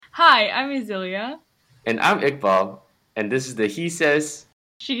Hi, I'm Azilia. And I'm Iqbal, and this is the He Says.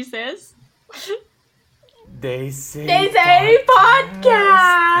 She says. They say podcast.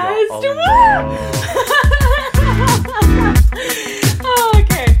 Ya Allah. Oh,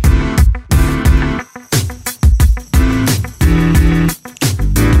 okay.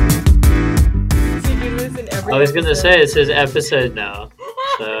 So you listen every I was going to episode? say it says episode now,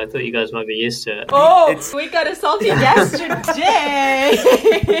 so I thought you guys might be used to it. Oh, It's- we got a salty guest today.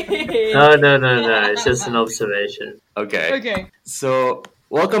 No, it's just an observation. Okay. Okay. So,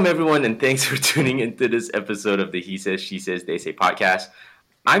 welcome everyone, and thanks for tuning into this episode of the He Says, She Says, They Say podcast.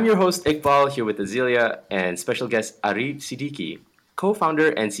 I'm your host, Iqbal, here with Azilia, and special guest Arif Siddiqui, co-founder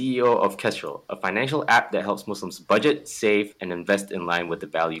and CEO of Kestrel, a financial app that helps Muslims budget, save, and invest in line with the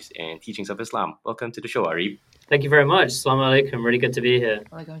values and teachings of Islam. Welcome to the show, Arif. Thank you very much. Assalamu alaikum. Really good to be here.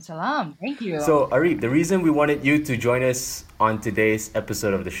 Walaikum salam. Thank you. So, Arif, the reason we wanted you to join us on today's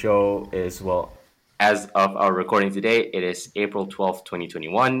episode of the show is, well, As of our recording today, it is April 12th,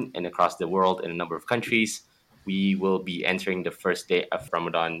 2021, and across the world in a number of countries, we will be entering the first day of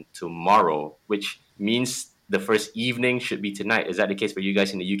Ramadan tomorrow, which means the first evening should be tonight. Is that the case for you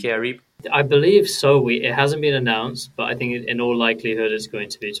guys in the UK, Arif? I believe so. It hasn't been announced, but I think in all likelihood it's going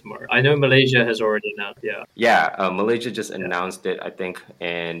to be tomorrow. I know Malaysia has already announced, yeah. Yeah, Malaysia just announced it, I think,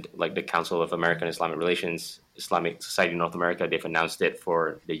 and like the Council of American Islamic Relations, Islamic Society of North America, they've announced it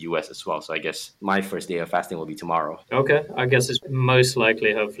for the US as well. So I guess my first day of fasting will be tomorrow. Okay, I guess it's most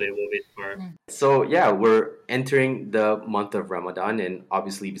likely, hopefully, it will be tomorrow. So yeah, we're entering the month of Ramadan, and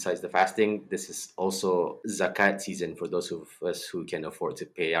obviously besides the fasting, this is also zakat season for those of us who can afford to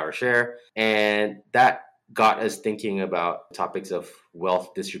pay our share. And that got us thinking about topics of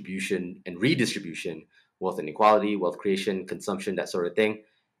wealth distribution and redistribution, wealth inequality, wealth creation, consumption, that sort of thing.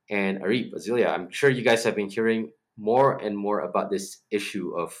 And Arif, Azilia, I'm sure you guys have been hearing more and more about this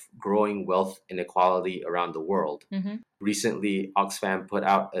issue of growing wealth inequality around the world. Mhm. Recently, Oxfam put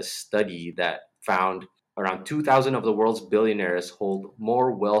out a study that found around 2,000 of the world's billionaires hold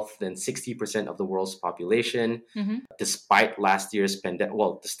more wealth than 60% of the world's population, Mhm. despite last year's pandemic,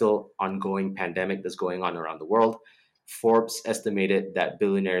 well, the still ongoing pandemic that's going on around the world. Forbes estimated that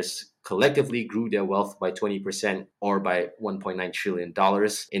billionaires collectively grew their wealth by 20% or by $1.9 trillion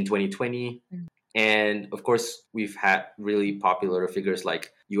in 2020. And of course, we've had really popular figures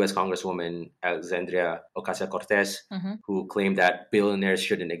like US Congresswoman Alexandria Ocasio-Cortez, Mhm. who claimed that billionaires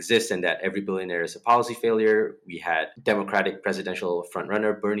shouldn't exist and that every billionaire is a policy failure. We had Democratic presidential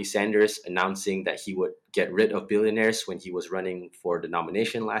frontrunner Bernie Sanders announcing that he would get rid of billionaires when he was running for the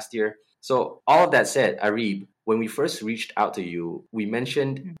nomination last year. So all of that said, Arib, when we first reached out to you, we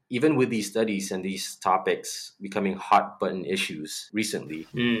mentioned even with these studies and these topics becoming hot button issues recently,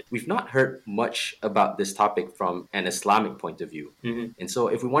 we've not heard much about this topic from an Islamic point of view. Mhm. And so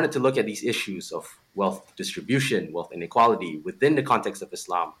if we wanted to look at these issues of wealth distribution, wealth inequality within the context of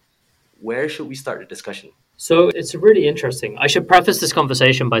Islam, where should we start the discussion? So it's really interesting. I should preface this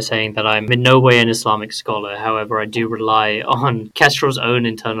conversation by saying that I'm in no way an Islamic scholar. However, I do rely on Kestrel's own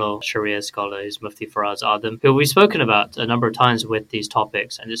internal Sharia scholar, who's Mufti Faraz Adam, who we've spoken about a number of times with these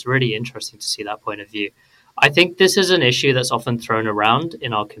topics, and it's really interesting to see that point of view. I think this is an issue that's often thrown around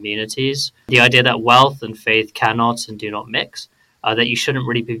in our communities. The idea that wealth and faith cannot and do not mix. That you shouldn't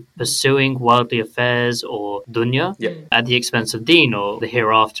really be pursuing worldly affairs or dunya at the expense of deen or the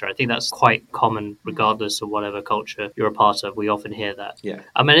hereafter. I think that's quite common regardless of whatever culture you're a part of. We often hear that. Yeah.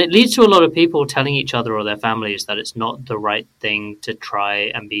 I mean, it leads to a lot of people telling each other or their families that it's not the right thing to try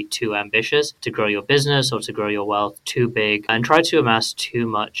and be too ambitious, to grow your business or to grow your wealth too big and try to amass too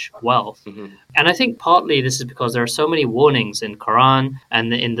much wealth. Mhm. And I think partly this is because there are so many warnings in Quran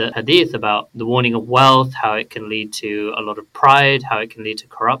and in the Hadith about the warning of wealth, how it can lead to a lot of pride, how it can lead to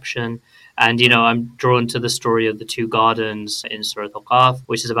corruption. And, I'm drawn to the story of the two gardens in Surah Al-Qaf,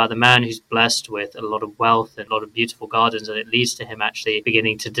 which is about the man who's blessed with a lot of wealth and a lot of beautiful gardens, and it leads to him actually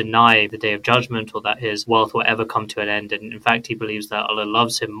beginning to deny the day of judgment or that his wealth will ever come to an end. And in fact, he believes that Allah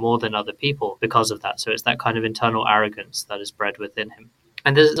loves him more than other people because of that. So it's that kind of internal arrogance that is bred within him.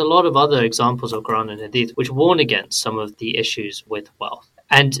 And there's a lot of other examples of Quran and Hadith which warn against some of the issues with wealth.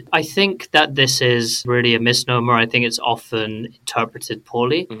 And I think that this is really a misnomer. I think it's often interpreted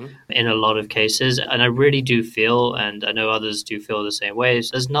poorly in a lot of cases. And I really do feel, and I know others do feel the same way,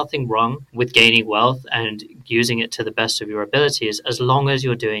 there's nothing wrong with gaining wealth and using it to the best of your abilities as long as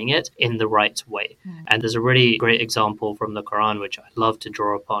you're doing it in the right way. And there's a really great example from the Quran, which I love to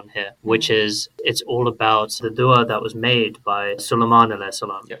draw upon here, which is it's all about the dua that was made by Sulaiman alayhi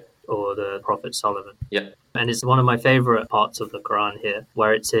salam. Yep. Or the Prophet Solomon. Yeah. And it's one of my favorite parts of the Quran here,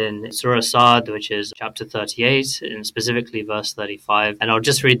 where it's in Surah Sad, which is chapter 38, and specifically verse 35. And I'll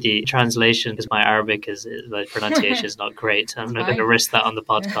just read the translation because my Arabic my pronunciation is not great. I'm not going to risk that on the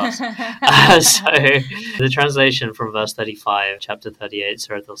podcast. So the translation from verse 35, chapter 38,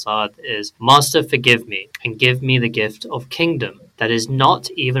 Surah Al-Sad is, Master, forgive me and give me the gift of kingdom that is not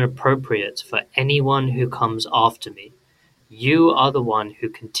even appropriate for anyone who comes after me. You are the one who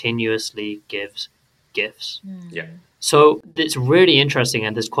continuously gives gifts. Yeah. So it's really interesting,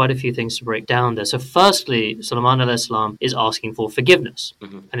 and there's quite a few things to break down there. So firstly, Sulaiman alayhi salam is asking for forgiveness,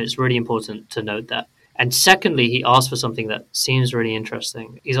 and it's really important to note that. And secondly, he asks for something that seems really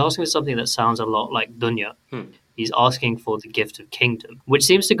interesting. He's asking for something that sounds a lot like dunya. He's asking for the gift of kingdom, which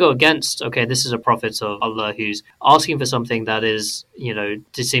seems to go against, okay, this is a prophet of Allah who's asking for something that is,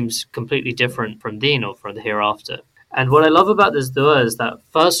 just seems completely different from deen or from the hereafter. And what I love about this dua is that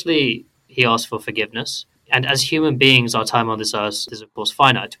firstly, he asks for forgiveness. And as human beings, our time on this earth is, of course,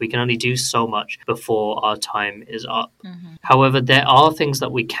 finite. We can only do so much before our time is up. However, there are things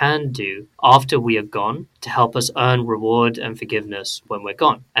that we can do after we are gone to help us earn reward and forgiveness when we're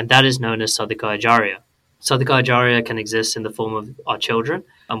gone. And that is known as Sadaqah Jariyah. Sadaqah Jariyah can exist in the form of our children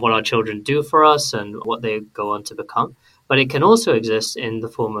and what our children do for us and what they go on to become. But it can also exist in the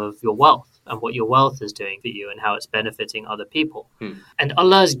form of your wealth and what your wealth is doing for you and how it's benefiting other people. And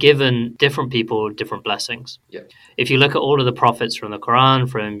Allah has given different people different blessings. Yeah. If you look at all of the prophets from the Quran,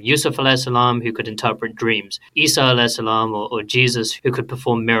 from Yusuf alayhi salam, who could interpret dreams, Isa alayhi salam, or Jesus, who could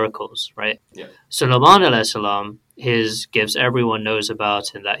perform miracles, right? Yeah. Sulaiman alayhi salam, his gifts everyone knows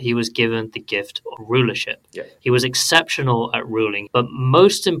about, in that he was given the gift of rulership. Yeah. He was exceptional at ruling, but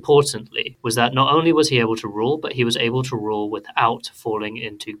most importantly was that not only was he able to rule, but he was able to rule without falling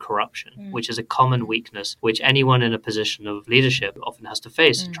into corruption, which is a common weakness which anyone in a position of leadership often has to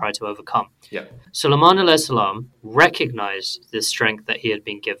face and try to overcome. Yeah. Sulaiman alayhi salam recognized the strength that he had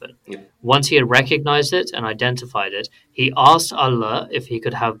been given. Yeah. Once he had recognized it and identified it, he asked Allah if he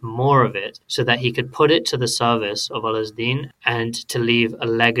could have more of it so that he could put it to the service of Allah's deen and to leave a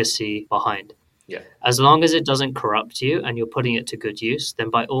legacy behind. Yeah. As long as it doesn't corrupt you and you're putting it to good use, then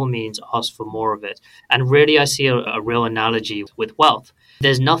by all means ask for more of it. And really, I see a real analogy with wealth.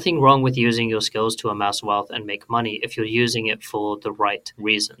 There's nothing wrong with using your skills to amass wealth and make money if you're using it for the right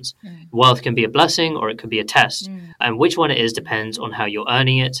reasons. Wealth can be a blessing or it could be a test. And which one it is depends on how you're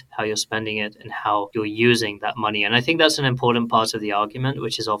earning it, how you're spending it, and how you're using that money. And I think that's an important part of the argument,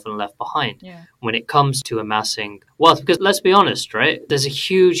 which is often left behind when it comes to amassing wealth. Because let's be honest, right? There's a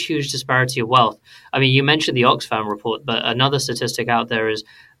huge, huge disparity of wealth. I mean, you mentioned the Oxfam report, but another statistic out there is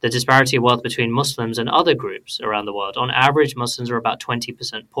the disparity of wealth between Muslims and other groups around the world. On average, Muslims are about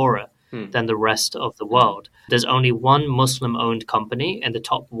 20% poorer than the rest of the world. There's only one Muslim-owned company in the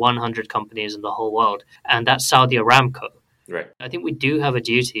top 100 companies in the whole world, and that's Saudi Aramco. Right. I think we do have a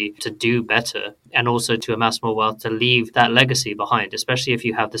duty to do better and also to amass more wealth, to leave that legacy behind, especially if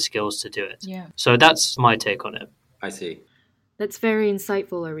you have the skills to do it. Yeah. So that's my take on it. I see. That's very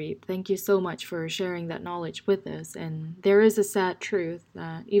insightful, Arif. Thank you so much for sharing that knowledge with us. And there is a sad truth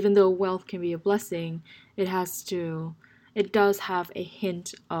that even though wealth can be a blessing, it does have a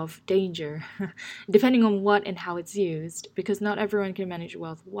hint of danger, depending on what and how it's used, because not everyone can manage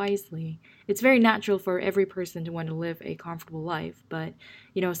wealth wisely. It's very natural for every person to want to live a comfortable life, but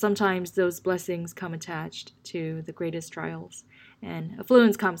sometimes those blessings come attached to the greatest trials. And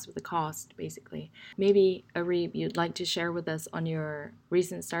affluence comes with a cost, basically. Maybe, Arif, you'd like to share with us on your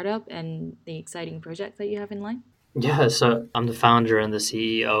recent startup and the exciting projects that you have in line? Yeah, so I'm the founder and the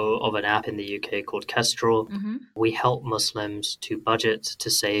CEO of an app in the UK called Kestrel. We help Muslims to budget, to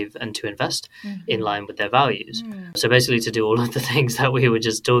save, and to invest in line with their values. So basically to do all of the things that we were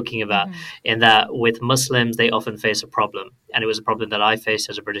just talking about, in that with Muslims, they often face a problem. And it was a problem that I faced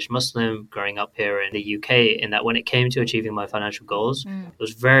as a British Muslim growing up here in the UK, in that when it came to achieving my financial goals, it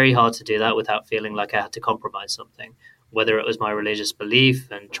was very hard to do that without feeling like I had to compromise something. Whether it was my religious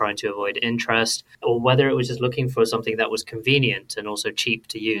belief and trying to avoid interest, or whether it was just looking for something that was convenient and also cheap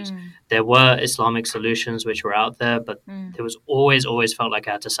to use. There were Islamic solutions which were out there, but there was always felt like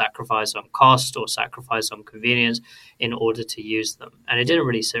I had to sacrifice on cost or sacrifice on convenience in order to use them. And it didn't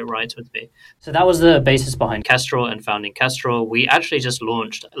really sit right with me. So that was the basis behind Kestrel and founding Kestrel. We actually just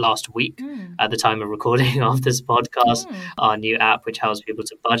launched last week at the time of recording of this podcast, our new app, which helps people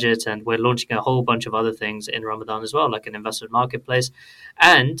to budget. And we're launching a whole bunch of other things in Ramadan as well, like like an investment marketplace.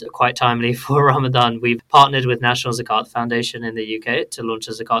 And quite timely for Ramadan, we've partnered with National Zakat Foundation in the UK to launch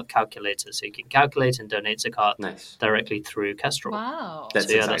a Zakat calculator. So you can calculate and donate Zakat Nice. directly through Kestrel. Wow. That's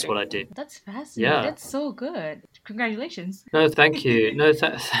So yeah, that's exciting. what I do. That's fascinating. Yeah. That's so good. Congratulations. No, thank you. No,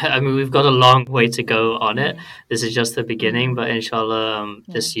 I mean, we've got a long way to go on it. This is just the beginning, but inshallah,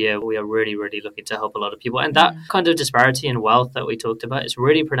 this year we are really, really looking to help a lot of people. And that kind of disparity in wealth that we talked about is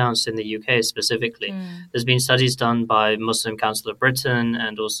really pronounced in the UK specifically. There's been studies done by Muslim Council of Britain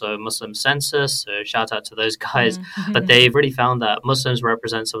and also Muslim Census, so shout out to those guys. But they've really found that Muslims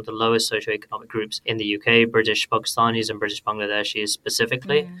represent some of the lowest socioeconomic groups in the UK, British Pakistanis and British Bangladeshis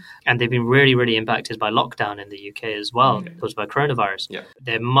specifically. And they've been really, really impacted by lockdown in the UK as well, caused by coronavirus. Yeah.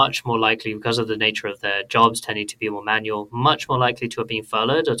 They're much more likely, because of the nature of their jobs tending to be more manual, much more likely to have been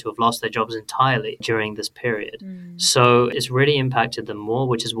furloughed or to have lost their jobs entirely during this period. So it's really impacted them more,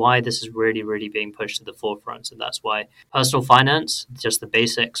 which is why this is really, really being pushed to the forefront. And that's why personal finance, just the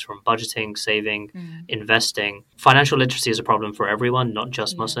basics from budgeting, saving, investing, financial literacy is a problem for everyone, not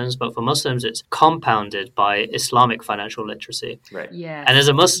just Muslims, but for Muslims, it's compounded by Islamic financial literacy. Right. Yeah. And as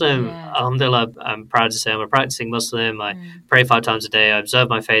a Muslim, alhamdulillah, I'm proud to say I'm a practicing Muslim. I pray 5 times a day. I observe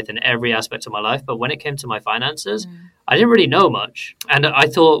my faith in every aspect of my life. But when it came to my finances, I didn't really know much. And I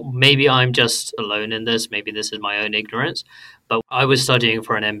thought maybe I'm just alone in this. Maybe this is my own ignorance. But I was studying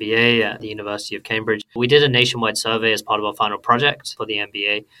for an MBA at the University of Cambridge. We did a nationwide survey as part of our final project for the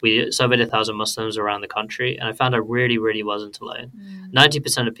MBA. We surveyed 1,000 Muslims around the country, and I found I really, really wasn't alone.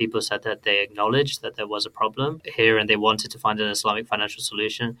 90% of people said that they acknowledged that there was a problem here and they wanted to find an Islamic financial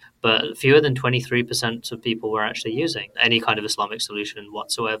solution, but fewer than 23% of people were actually using any kind of Islamic solution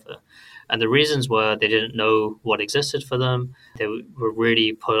whatsoever. And the reasons were they didn't know what existed for them. They were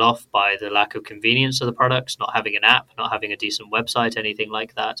really put off by the lack of convenience of the products, not having an app, not having a decent website, anything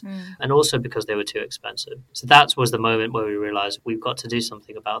like that. And also because they were too expensive. So that was the moment where we realized we've got to do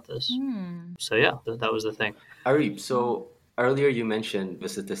something about this. So yeah, that was the thing. Arif, so earlier you mentioned the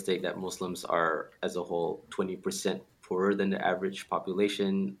statistic that Muslims are, as a whole, 20% poorer than the average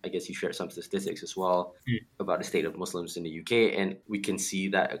population. I guess you shared some statistics as well about the state of Muslims in the UK, and we can see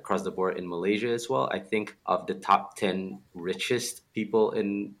that across the board in Malaysia as well. I think of the top 10 richest people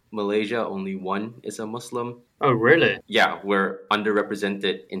in Malaysia, only one is a Muslim. Oh, really? Yeah, we're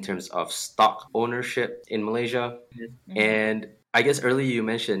underrepresented in terms of stock ownership in Malaysia. And I guess earlier you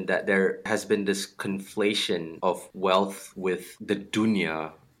mentioned that there has been this conflation of wealth with the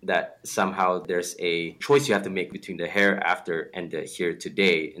dunya, that somehow there's a choice you have to make between the hereafter and the here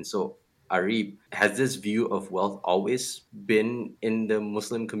today. And so, Arif, has this view of wealth always been in the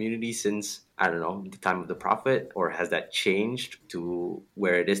Muslim community since, I don't know, the time of the Prophet? Or has that changed to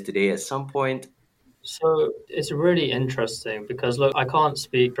where it is today at some point? So it's really interesting because, look, I can't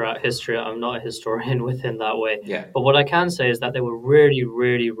speak throughout history. I'm not a historian within that way. Yeah. But what I can say is that there were really,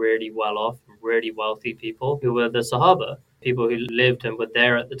 really, really well off, really wealthy people who were the Sahaba, people who lived and were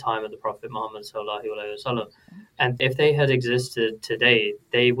there at the time of the Prophet Muhammad sallallahu alaihi wasallam. And if they had existed today,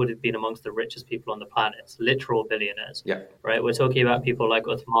 they would have been amongst the richest people on the planet, literal billionaires. Yeah. Right? We're talking about people like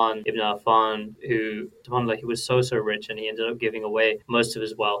Uthman ibn Affan, who, subhanAllah, he was so rich and he ended up giving away most of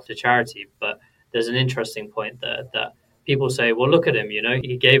his wealth to charity. But there's an interesting point there that people say, well, look at him, you know,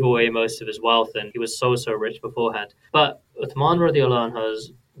 he gave away most of his wealth and he was so rich beforehand. But Uthman radiallahu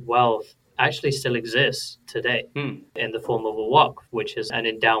anhu's wealth actually still exists today in the form of a waqf, which is an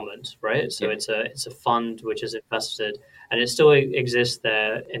endowment, right? So it's a fund which is invested, and it still exists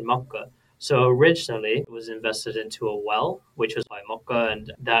there in Makkah. So originally it was invested into a well, which was by Makkah,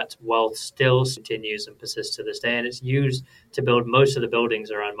 and that wealth still continues and persists to this day, and it's used to build most of the buildings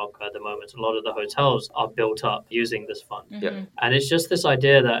around Makkah at the moment. A lot of the hotels are built up using this fund. And it's just this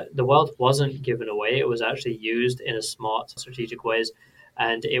idea that the wealth wasn't given away, it was actually used in a smart, strategic ways,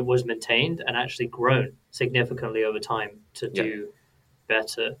 and it was maintained and actually grown significantly over time to do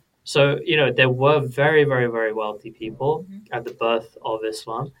better. So, you know, there were very, very, very wealthy people at the birth of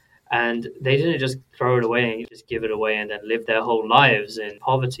Islam, and they didn't just throw it away and just give it away and then live their whole lives in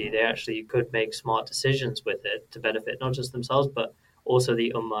poverty. They actually could make smart decisions with it to benefit not just themselves, but also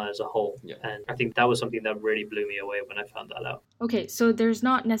the ummah as a whole. And I think that was something that really blew me away when I found that out. Okay, so there's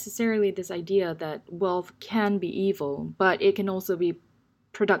not necessarily this idea that wealth can be evil, but it can also be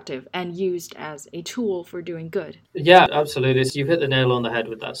productive and used as a tool for doing good. Yeah, absolutely. So you've hit the nail on the head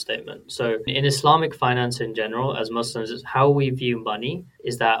with that statement. So in Islamic finance in general, as Muslims, how we view money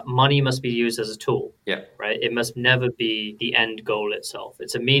is that money must be used as a tool. Yeah. Right? It must never be the end goal itself.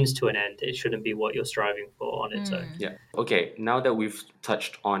 It's a means to an end. It shouldn't be what you're striving for on its own. Yeah. Okay, now that we've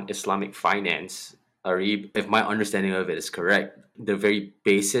touched on Islamic finance, Arib, if my understanding of it is correct, the very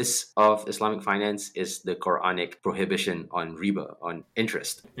basis of Islamic finance is the Quranic prohibition on riba, on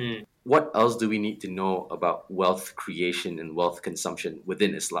interest. Mm. What else do we need to know about wealth creation and wealth consumption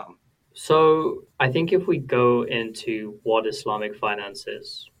within Islam? So I think if we go into what Islamic finance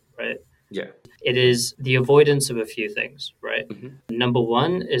is, right? Yeah. It is the avoidance of a few things, right? Mhm. Number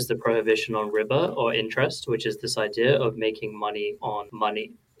one is the prohibition on riba or interest, which is this idea of making money on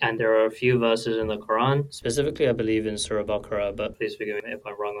money. And there are a few verses in the Quran, specifically, I believe, in Surah Baqarah, but please forgive me if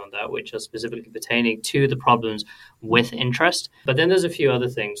I'm wrong on that, which are specifically pertaining to the problems with interest. But then there's a few other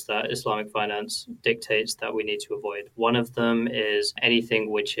things that Islamic finance dictates that we need to avoid. One of them is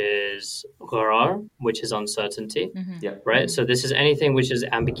anything which is gharar, which is uncertainty, Yeah. right? So this is anything which is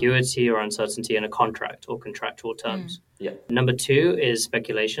ambiguity or uncertainty in a contract or contractual terms. Yeah. Number two is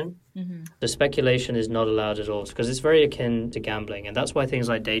speculation. Mm-hmm. The speculation is not allowed at all because it's very akin to gambling. And that's why things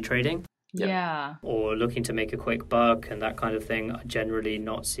like day trading Yeah. Yeah. or looking to make a quick buck and that kind of thing are generally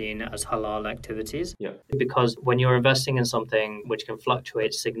not seen as halal activities. Yeah. Because when you're investing in something which can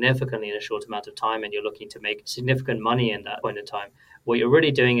fluctuate significantly in a short amount of time and you're looking to make significant money in that point in time, what you're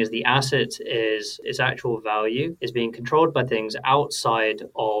really doing is the asset is its actual value is being controlled by things outside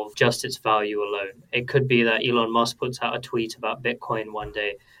of just its value alone. It could be that Elon Musk puts out a tweet about Bitcoin one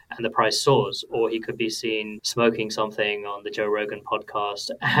day and the price soars, or he could be seen smoking something on the Joe Rogan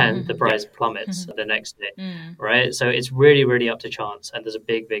podcast and the price plummets the next day, right? So it's really, really up to chance, and there's a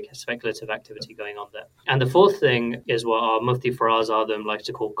big, big speculative activity going on there. And the fourth thing is what our Mufti Faraz Adam likes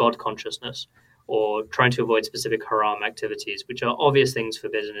to call God consciousness, or trying to avoid specific haram activities, which are obvious things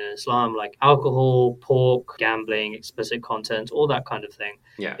forbidden in Islam, like alcohol, pork, gambling, explicit content, all that kind of thing.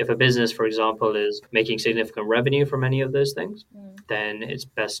 Yeah. If a business, for example, is making significant revenue from any of those things, then it's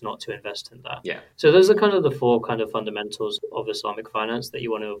best not to invest in that. Yeah. So those are kind of the four kind of fundamentals of Islamic finance that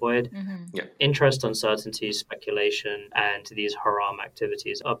you want to avoid. Mm-hmm. Interest, uncertainty, speculation, and these haram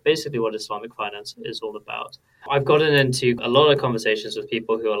activities are basically what Islamic finance is all about. I've gotten into a lot of conversations with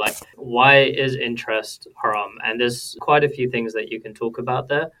people who are like, why is interest haram? And there's quite a few things that you can talk about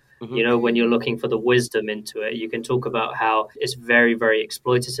there. Mhm. You know, when you're looking for the wisdom into it, you can talk about how it's very, very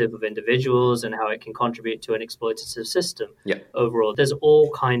exploitative of individuals and how it can contribute to an exploitative system. Yeah. Overall, there's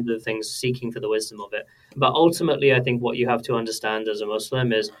all kinds of things seeking for the wisdom of it. But ultimately, I think what you have to understand as a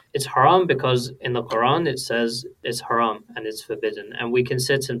Muslim is it's haram because in the Quran it says it's haram and it's forbidden. And we can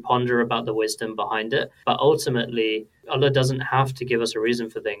sit and ponder about the wisdom behind it. But ultimately, Allah doesn't have to give us a reason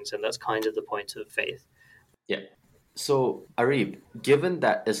for things. And that's kind of the point of faith. Yeah. So, Arib, given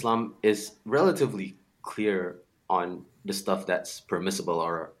that Islam is relatively clear on the stuff that's permissible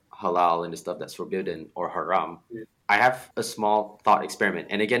or halal and the stuff that's forbidden or haram, I have a small thought experiment.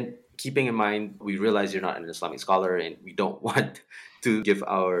 And again, keeping in mind, we realize you're not an Islamic scholar and we don't want to give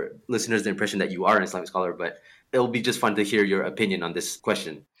our listeners the impression that you are an Islamic scholar, but it'll be just fun to hear your opinion on this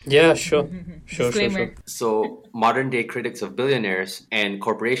question. Yeah, sure. Disclaimer. So, modern day critics of billionaires and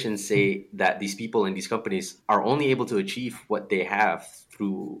corporations say that these people in these companies are only able to achieve what they have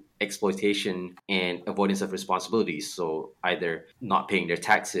through exploitation and avoidance of responsibilities. So, either not paying their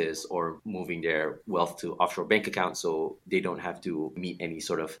taxes or moving their wealth to offshore bank accounts so they don't have to meet any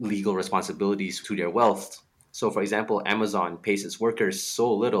sort of legal responsibilities to their wealth. So, for example, Amazon pays its workers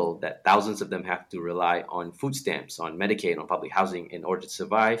so little that thousands of them have to rely on food stamps, on Medicaid, on public housing in order to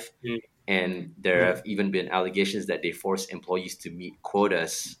survive. And there have even been allegations that they force employees to meet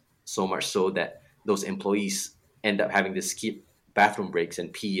quotas, so much so that those employees end up having to skip bathroom breaks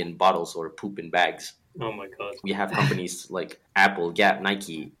and pee in bottles or poop in bags. Oh my God. We have companies like Apple, Gap,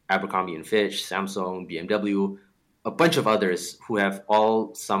 Nike, Abercrombie and Fitch, Samsung, BMW, a bunch of others who have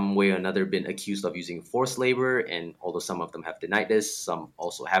all some way or another been accused of using forced labor. And although some of them have denied this, some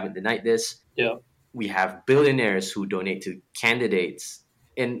also haven't denied this. Yeah. We have billionaires who donate to candidates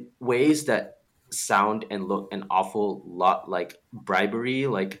in ways that sound and look an awful lot like bribery,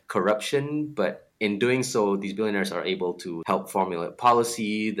 like corruption. But in doing so, these billionaires are able to help formulate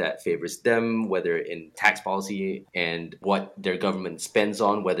policy that favors them, whether in tax policy and what their government spends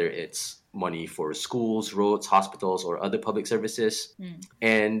on, whether it's money for schools, roads, hospitals, or other public services.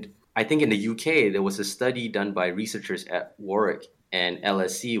 And I think in the UK, there was a study done by researchers at Warwick and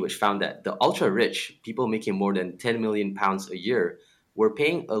LSE, which found that the ultra rich, people making more than £10 million a year, were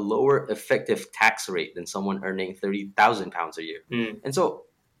paying a lower effective tax rate than someone earning £30,000 a year. And so,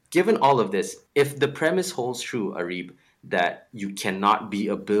 given all of this, if the premise holds true, Arib, that you cannot be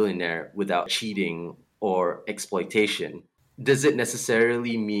a billionaire without cheating or exploitation, does it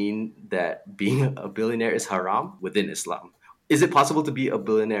necessarily mean that being a billionaire is haram within Islam? Is it possible to be a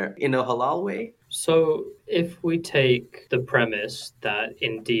billionaire in a halal way? So, if we take the premise that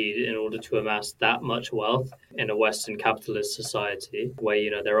indeed, in order to amass that much wealth in a Western capitalist society,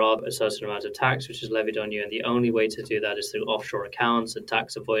 where there are a certain amount of tax which is levied on you, and the only way to do that is through offshore accounts and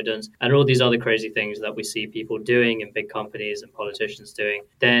tax avoidance and all these other crazy things that we see people doing in big companies and politicians doing,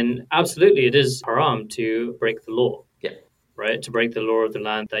 then absolutely it is haram to break the law. Yeah. Right, to break the law of the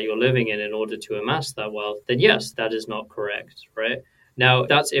land that you're living in order to amass that wealth, then yes, that is not correct, right? Now,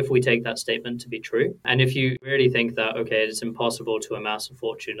 that's if we take that statement to be true. And if you really think that, okay, it's impossible to amass a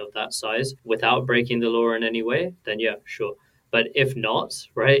fortune of that size without breaking the law in any way, then yeah, sure. But if not,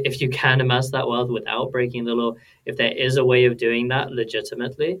 right, if you can amass that wealth without breaking the law, if there is a way of doing that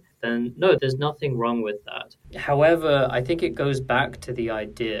legitimately, then no, there's nothing wrong with that. However, I think it goes back to the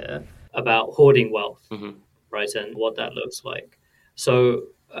idea about hoarding wealth. Mm-hmm. Right, and what that looks like. So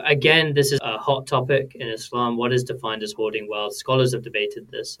again, this is a hot topic in Islam. What is defined as hoarding wealth? Scholars have debated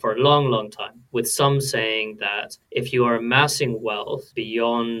this for a long, long time, with some saying that if you are amassing wealth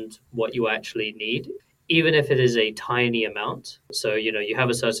beyond what you actually need, even if it is a tiny amount, so you have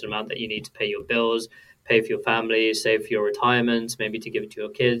a certain amount that you need to pay your bills, pay for your family, save for your retirement, maybe to give it to your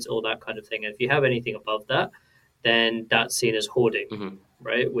kids, all that kind of thing. And if you have anything above that, then that's seen as hoarding, Mm-hmm.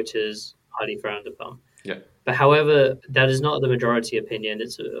 right, which is highly frowned upon. Yeah. But however, that is not the majority opinion.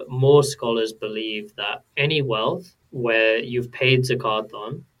 It's more scholars believe that any wealth where you've paid zakat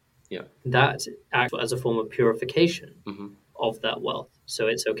on, that acts as a form of purification Mm-hmm. of that wealth. So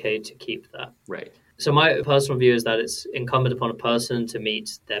it's okay to keep that. Right. So my personal view is that it's incumbent upon a person to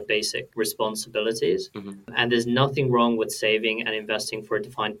meet their basic responsibilities. Mm-hmm. And there's nothing wrong with saving and investing for a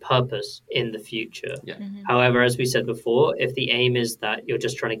defined purpose in the future. Yeah. Mm-hmm. However, as we said before, if the aim is that you're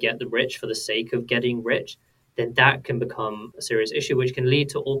just trying to get the rich for the sake of getting rich, then that can become a serious issue, which can lead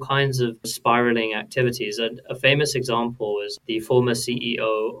to all kinds of spiraling activities. And a famous example is the former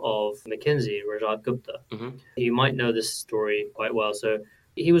CEO of McKinsey, Rajat Gupta. Mm-hmm. You might know this story quite well. So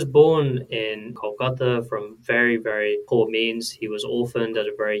he was born in Kolkata from very, very poor means. He was orphaned at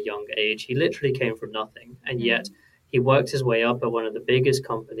a very young age. He literally came from nothing. And yet he worked his way up at one of the biggest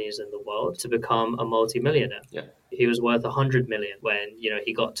companies in the world to become a multimillionaire. Yeah. He was worth 100 million when,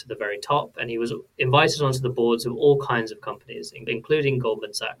 he got to the very top, and he was invited onto the boards of all kinds of companies, including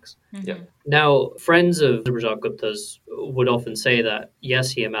Goldman Sachs. Yeah. Now, friends of Rajat Gupta's would often say that, yes,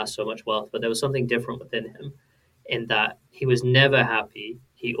 he amassed so much wealth, but there was something different within him in that he was never happy.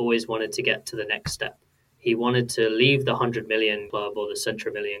 He always wanted to get to the next step. He wanted to leave the 100 million club or the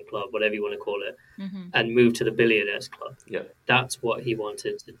centrimillion club, whatever you want to call it, and move to the billionaires club. Yeah. That's what he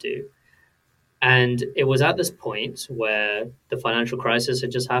wanted to do. And it was at this point where the financial crisis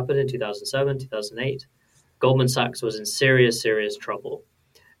had just happened in 2007, 2008. Goldman Sachs was in serious, serious trouble.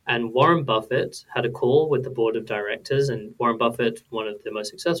 And Warren Buffett had a call with the board of directors, and Warren Buffett, one of the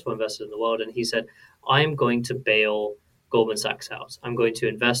most successful investors in the world, and he said, I'm going to bail Goldman Sachs out. I'm going to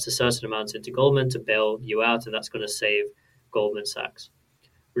invest a certain amount into Goldman to bail you out, and that's going to save Goldman Sachs.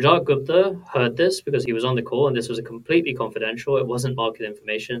 Rajat Gupta heard this because he was on the call, and this was completely confidential. It wasn't market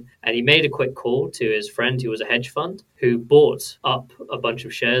information. And he made a quick call to his friend who was a hedge fund who bought up a bunch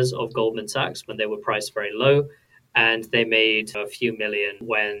of shares of Goldman Sachs when they were priced very low. And they made a few million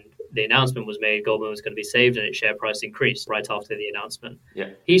when the announcement was made Goldman was going to be saved, and its share price increased right after the announcement.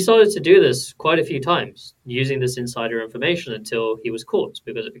 Yeah. He started to do this quite a few times, using this insider information until he was caught,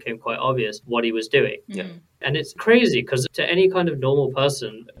 because it became quite obvious what he was doing. Yeah. And it's crazy because to any kind of normal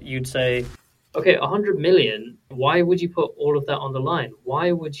person, you'd say, okay, 100 million, why would you put all of that on the line?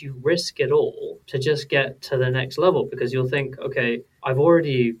 Why would you risk it all to just get to the next level? Because you'll think, okay, I've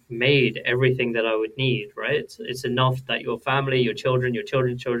already made everything that I would need, right? It's enough that your family, your children, your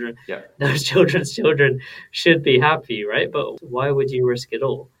children's children, Yeah. those children's children should be happy, right? But why would you risk it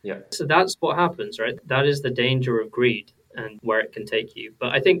all? Yeah. So that's what happens, right? That is the danger of greed and where it can take you.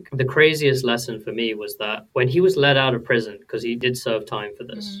 But I think the craziest lesson for me was that when he was let out of prison, because he did serve time for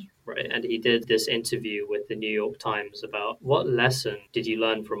this, right? And he did this interview with the New York Times about what lesson did you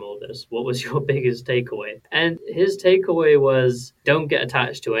learn from all this? What was your biggest takeaway? And his takeaway was, don't get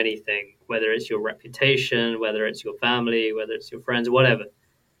attached to anything, whether it's your reputation, whether it's your family, whether it's your friends, whatever.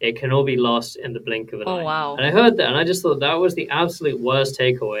 It can all be lost in the blink of an eye. Oh, wow. And I heard that, and I just thought that was the absolute worst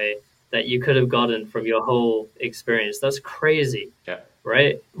takeaway that you could have gotten from your whole experience. That's crazy. Yeah.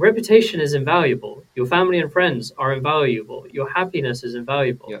 Right? Reputation is invaluable. Your family and friends are invaluable. Your happiness is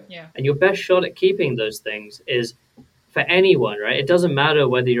invaluable. Yeah. Yeah. And your best shot at keeping those things is for anyone, right? It doesn't matter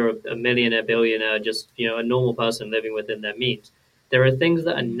whether you're a millionaire, billionaire, just, a normal person living within their means. There are things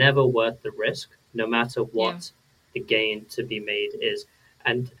that are never worth the risk, no matter what the gain to be made is.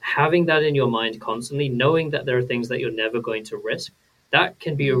 And having that in your mind constantly, knowing that there are things that you're never going to risk, that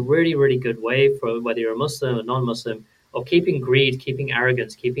can be a really, really good way for whether you're a Muslim or non-Muslim, of keeping greed, keeping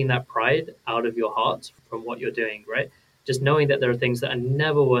arrogance, keeping that pride out of your heart from what you're doing, right? Just knowing that there are things that are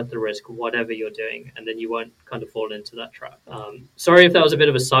never worth the risk, whatever you're doing, and then you won't kind of fall into that trap. Sorry if that was a bit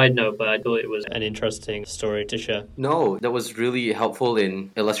of a side note, but I thought it was an interesting story to share. No, that was really helpful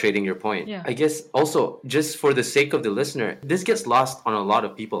in illustrating your point. Yeah. I guess also, just for the sake of the listener, this gets lost on a lot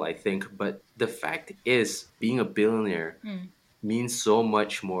of people, I think, but the fact is, being a billionaire means so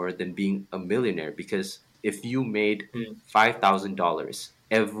much more than being a millionaire, because if you made $5,000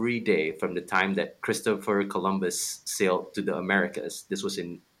 every day from the time that Christopher Columbus sailed to the Americas, this was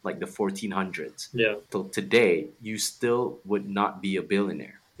in like the 1400s, till today, you still would not be a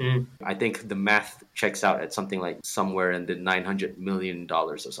billionaire. I think the math checks out at something like somewhere in the $900 million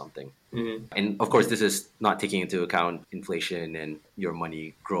or something. And of course, this is not taking into account inflation and your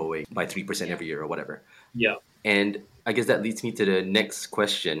money growing by 3% every year or whatever. Yeah. And I guess that leads me to the next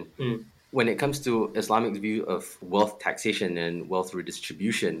question. When it comes to Islamic view of wealth taxation and wealth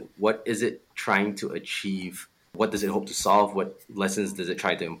redistribution, what is it trying to achieve? What does it hope to solve? What lessons does it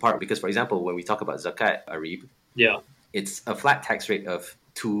try to impart? Because, for example, when we talk about zakat, Arib, it's a flat tax rate of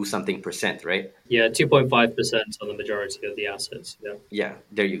 2% right? Yeah, 2.5% on the majority of the assets. Yeah,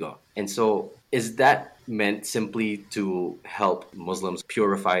 there you go. And so is that meant simply to help Muslims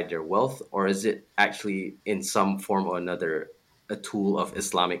purify their wealth, or is it actually in some form or another a tool of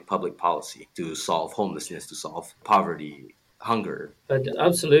Islamic public policy to solve homelessness, to solve poverty, hunger?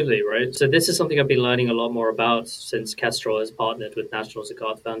 Absolutely, right? So this is something I've been learning a lot more about since Kestrel has partnered with National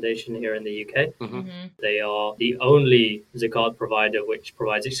Zakat Foundation here in the UK. They are the only zakat provider which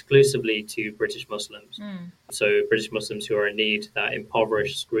provides exclusively to British Muslims. So British Muslims who are in need, that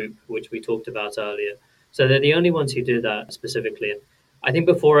impoverished group which we talked about earlier. So they're the only ones who do that specifically. I think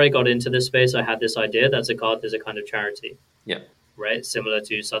before I got into this space, I had this idea that zakat is a kind of charity. Right? Similar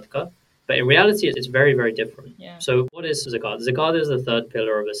to sadaqah. But in reality, it's very, very different. So what is zakat? Zakat is the third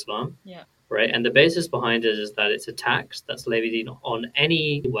pillar of Islam. Right? And the basis behind it is that it's a tax that's levied on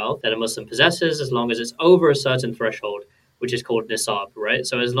any wealth that a Muslim possesses as long as it's over a certain threshold, which is called nisab, right?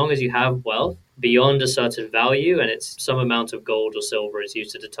 So as long as you have wealth beyond a certain value, and it's some amount of gold or silver is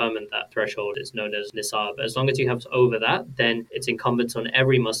used to determine that threshold, is known as nisab. As long as you have over that, then it's incumbent on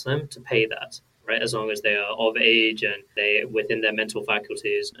every Muslim to pay that. Right, as long as they are of age and they within their mental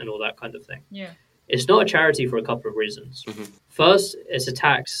faculties and all that kind of thing. It's not a charity for a couple of reasons. First, it's a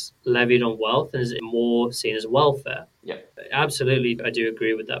tax levied on wealth and is more seen as welfare. Absolutely, I do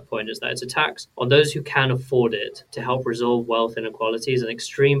agree with that point, is that it's a tax on those who can afford it to help resolve wealth inequalities and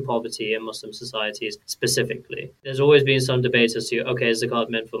extreme poverty in Muslim societies specifically. There's always been some debate as to, okay, is zakat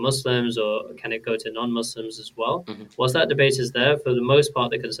meant for Muslims or can it go to non-Muslims as well? Whilst that debate is there, for the most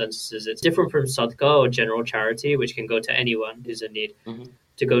part, the consensus is it's different from sadaqah or general charity, which can go to anyone who's in need.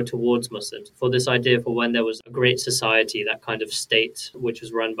 To go towards Muslims. For this idea for when there was a great society, that kind of state which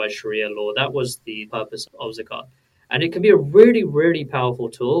was run by Sharia law, that was the purpose of zakat. And it can be a really, really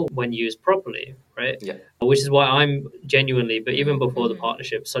powerful tool when used properly, right? Which is why I'm genuinely, but even before the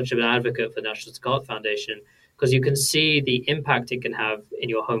partnership, such an advocate for National Zakat Foundation, because you can see the impact it can have in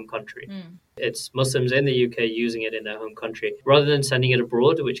your home country. It's Muslims in the UK using it in their home country, rather than sending it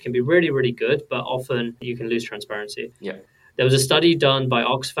abroad, which can be really, really good, but often you can lose transparency. There was a study done by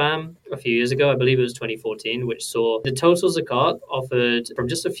Oxfam a few years ago, I believe it was 2014, which saw the total zakat offered from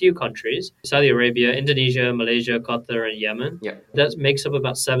just a few countries, Saudi Arabia, Indonesia, Malaysia, Qatar, and Yemen. That makes up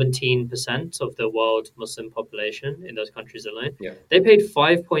about 17% of the world Muslim population in those countries alone. They paid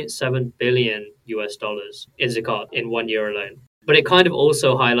 $5.7 billion US dollars in zakat in 1 year alone. But it kind of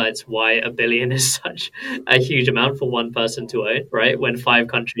also highlights why $1 billion is such a huge amount for one person to own, right? When 5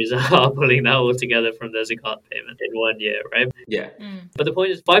 countries are pulling that all together from their zakat payment in 1 year, right? But the point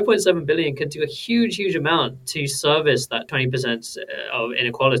is, 5.7 billion can do a huge, huge amount to service that 20% of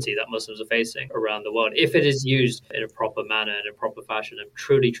inequality that Muslims are facing around the world, if it is used in a proper manner, in a proper fashion, and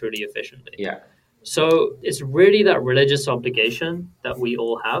truly, truly efficiently. So it's really that religious obligation that we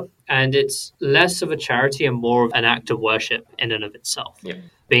all have. And it's less of a charity and more of an act of worship in and of itself.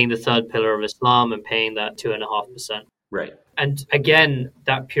 Being the third pillar of Islam and paying that 2.5%. And again,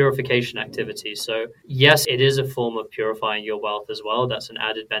 that purification activity. So yes, it is a form of purifying your wealth as well. That's an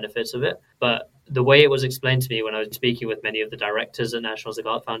added benefit of it. But the way it was explained to me when I was speaking with many of the directors at National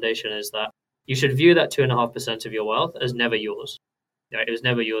Zakat Foundation is that you should view that 2.5% of your wealth as never yours. It was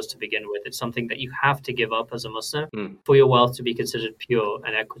never yours to begin with. It's something that you have to give up as a Muslim for your wealth to be considered pure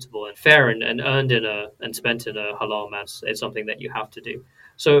and equitable and fair and earned and spent in a halal manner. It's something that you have to do.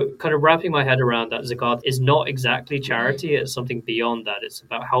 So kind of wrapping my head around that zakat is not exactly charity, it's something beyond that. It's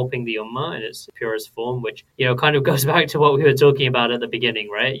about helping the ummah in its purest form, which, kind of goes back to what we were talking about at the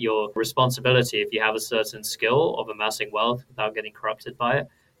beginning, right? Your responsibility, if you have a certain skill of amassing wealth without getting corrupted by it,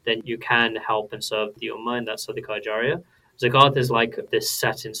 then you can help and serve the ummah, and that's sadaqah jariyah. Zakat is like this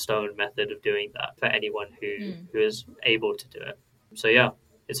set in stone method of doing that for anyone who is able to do it. So yeah,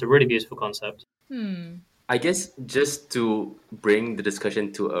 it's a really beautiful concept. I guess just to bring the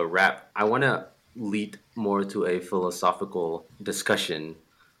discussion to a wrap, I want to lead more to a philosophical discussion.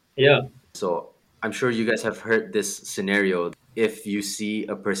 Yeah. So I'm sure you guys have heard this scenario. If you see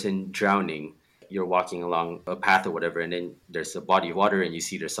a person drowning, you're walking along a path or whatever, and then there's a body of water and you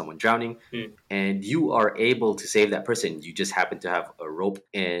see there's someone drowning, and you are able to save that person. You just happen to have a rope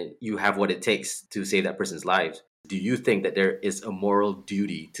and you have what it takes to save that person's lives. Do you think that there is a moral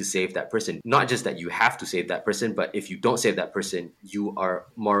duty to save that person? Not just that you have to save that person, but if you don't save that person, you are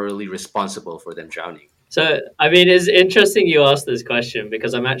morally responsible for them drowning. So, I mean, it's interesting you asked this question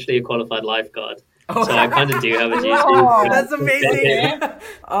because I'm actually a qualified lifeguard. So I kind of do have a duty. Oh, that's amazing.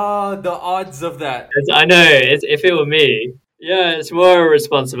 The odds of that. I know. If it were me, yeah, it's more a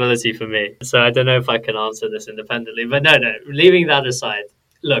responsibility for me. So I don't know if I can answer this independently. But no, leaving that aside.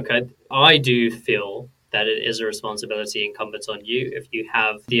 Look, I do feel that it is a responsibility incumbent on you if you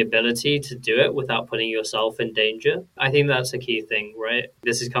have the ability to do it without putting yourself in danger. I think that's a key thing, right?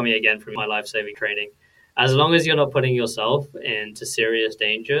 This is coming again from my life-saving training. As long as you're not putting yourself into serious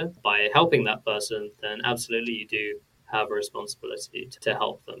danger by helping that person, then absolutely you do have a responsibility to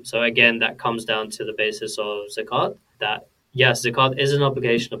help them. So again, that comes down to the basis of zakat, that yes, zakat is an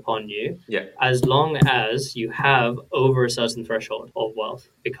obligation upon you, as long as you have over a certain threshold of wealth,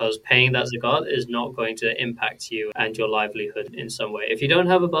 because paying that zakat is not going to impact you and your livelihood in some way. If you don't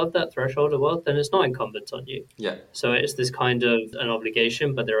have above that threshold of wealth, then it's not incumbent on you. So it's this kind of an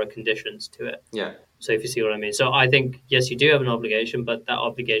obligation, but there are conditions to it. So if you see what I mean. So I think, yes, you do have an obligation, but that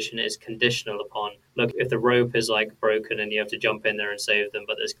obligation is conditional upon, look, if the rope is like broken and you have to jump in there and save them,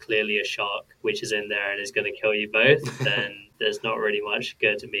 but there's clearly a shark which is in there and is going to kill you both, then there's not really much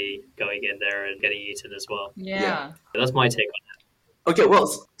good to me going in there and getting eaten as well. Yeah. That's my take on it. Okay, well,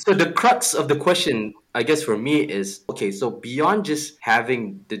 so the crux of the question, I guess for me is, okay, so beyond just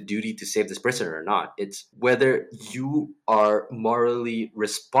having the duty to save this person or not, it's whether you are morally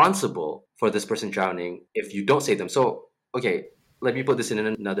responsible for this person drowning if you don't save them. So, okay, let me put this in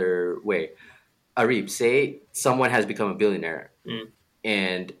another way. Arif, say someone has become a billionaire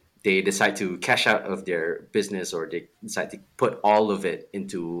and they decide to cash out of their business, or they decide to put all of it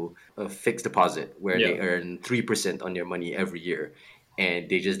into a fixed deposit where they earn 3% on their money every year. And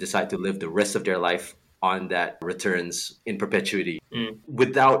they just decide to live the rest of their life on that returns in perpetuity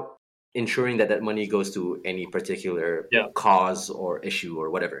without ensuring that that money goes to any particular cause or issue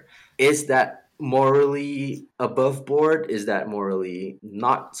or whatever. Is that morally above board? Is that morally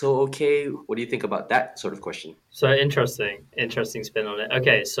not so okay? What do you think about that sort of question? So interesting spin on it.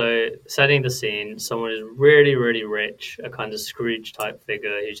 Okay, so setting the scene, someone is really, really rich, a kind of Scrooge type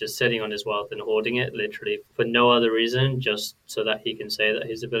figure who's just sitting on his wealth and hoarding it literally for no other reason, just so that he can say that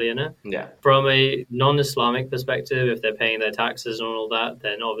he's a billionaire. From a non-Islamic perspective, if they're paying their taxes and all that,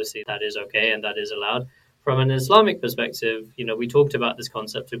 then obviously that is okay and that is allowed. From an Islamic perspective, we talked about this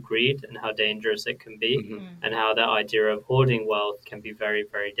concept of greed and how dangerous it can be, and how that idea of hoarding wealth can be very,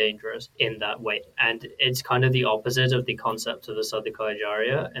 very dangerous in that way. And it's kind of the opposite of the concept of the sadaqah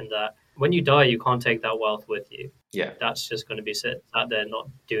jariyah, in that when you die, you can't take that wealth with you. That's just going to be sit out there not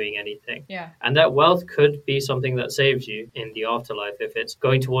doing anything. And that wealth could be something that saves you in the afterlife. If it's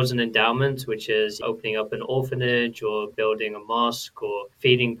going towards an endowment, which is opening up an orphanage or building a mosque or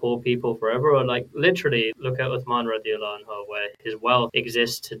feeding poor people forever, or like literally look at Uthman radiallahu anhu, where his wealth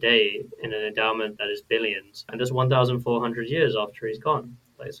exists today in an endowment that is billions. And that's 1,400 years after he's gone.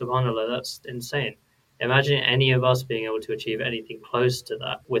 Like, subhanAllah, that's insane. Imagine any of us being able to achieve anything close to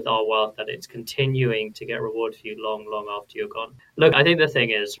that with our wealth, that it's continuing to get reward for you long, long after you're gone. Look, I think the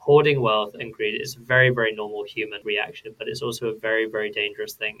thing is, hoarding wealth and greed is a very, very normal human reaction, but it's also a very, very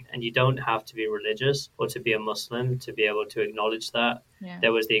dangerous thing. And you don't have to be religious or to be a Muslim to be able to acknowledge that.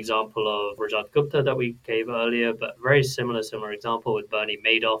 There was the example of Rajat Gupta that we gave earlier, but very similar example with Bernie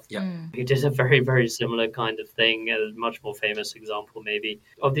Madoff, who did a very, very similar kind of thing, a much more famous example maybe,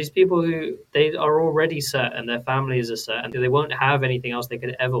 of these people who they are already set and their families are set and they won't have anything else they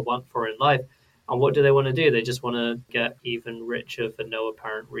could ever want for in life. And what do they want to do? They just want to get even richer for no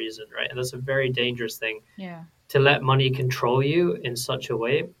apparent reason, right? And that's a very dangerous thing. To let money control you in such a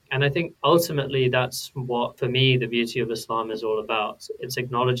way. And I think ultimately that's what, for me, the beauty of Islam is all about. It's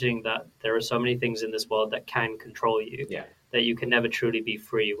acknowledging that there are so many things in this world that can control you. that you can never truly be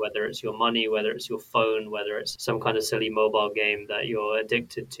free, whether it's your money, whether it's your phone, whether it's some kind of silly mobile game that you're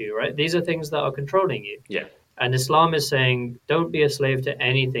addicted to, right? These are things that are controlling you. Yeah. And Islam is saying, don't be a slave to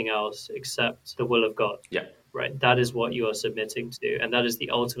anything else except the will of God. Yeah. Right? That is what you are submitting to. And that is the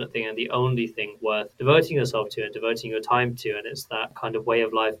ultimate thing and the only thing worth devoting yourself to and devoting your time to. And it's that kind of way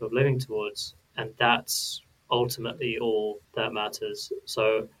of life of living towards. And that's ultimately all that matters.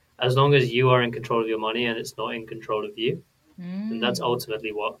 So as long as you are in control of your money and it's not in control of you, then that's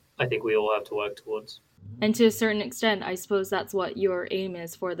ultimately what I think we all have to work towards. And to a certain extent, I suppose that's what your aim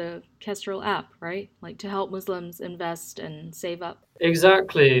is for the Kestrel app, right? Like to help Muslims invest and save up.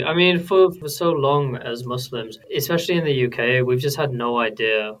 Exactly. I mean, for so long as Muslims, especially in the UK, we've just had no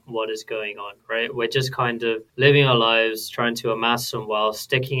idea what is going on, right? We're just kind of living our lives, trying to amass some wealth,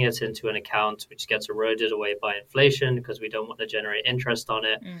 sticking it into an account which gets eroded away by inflation because we don't want to generate interest on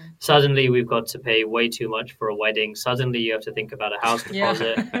it. Suddenly, we've got to pay way too much for a wedding. Suddenly, you have to think about a house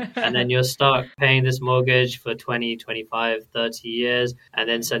deposit. And then you're stuck paying this mortgage for 20, 25, 30 years and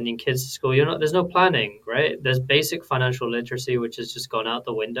then sending kids to school. There's no planning, right? There's basic financial literacy, which has just gone out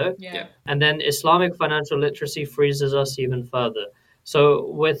the window. Yeah. And then Islamic financial literacy freezes us even further. So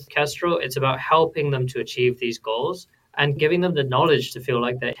with Kestrel, it's about helping them to achieve these goals and giving them the knowledge to feel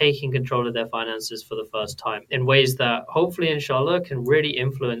like they're taking control of their finances for the first time in ways that hopefully, inshallah, can really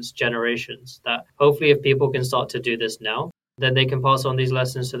influence generations. That hopefully if people can start to do this now, then they can pass on these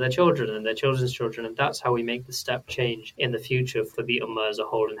lessons to their children and their children's children. And that's how we make the step change in the future for the Ummah as a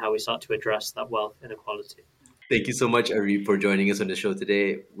whole and how we start to address that wealth inequality. Thank you so much, Arif, for joining us on the show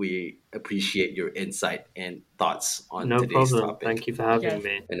today. We appreciate your insight and thoughts on today's topic. Thank you for having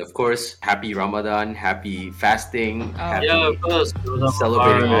me. And of course, happy Ramadan, happy fasting, happy of course.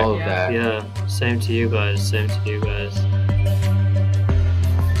 celebrating all of that. Yeah, same to you guys.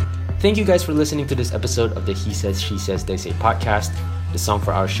 Thank you guys for listening to this episode of the He Says, She Says, They Say podcast. The song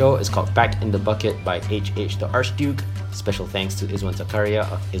for our show is called Back in the Bucket by H.H. the Archduke. Special thanks to Izwan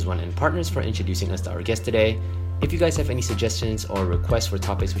Zakaria of Izwan and Partners for introducing us to our guest today. If you guys have any suggestions or requests for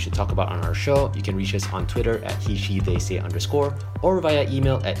topics we should talk about on our show, you can reach us on Twitter at @HeSheTheySay_ or via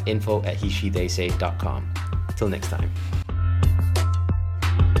email at info@HeSheTheySay.com. Till next time.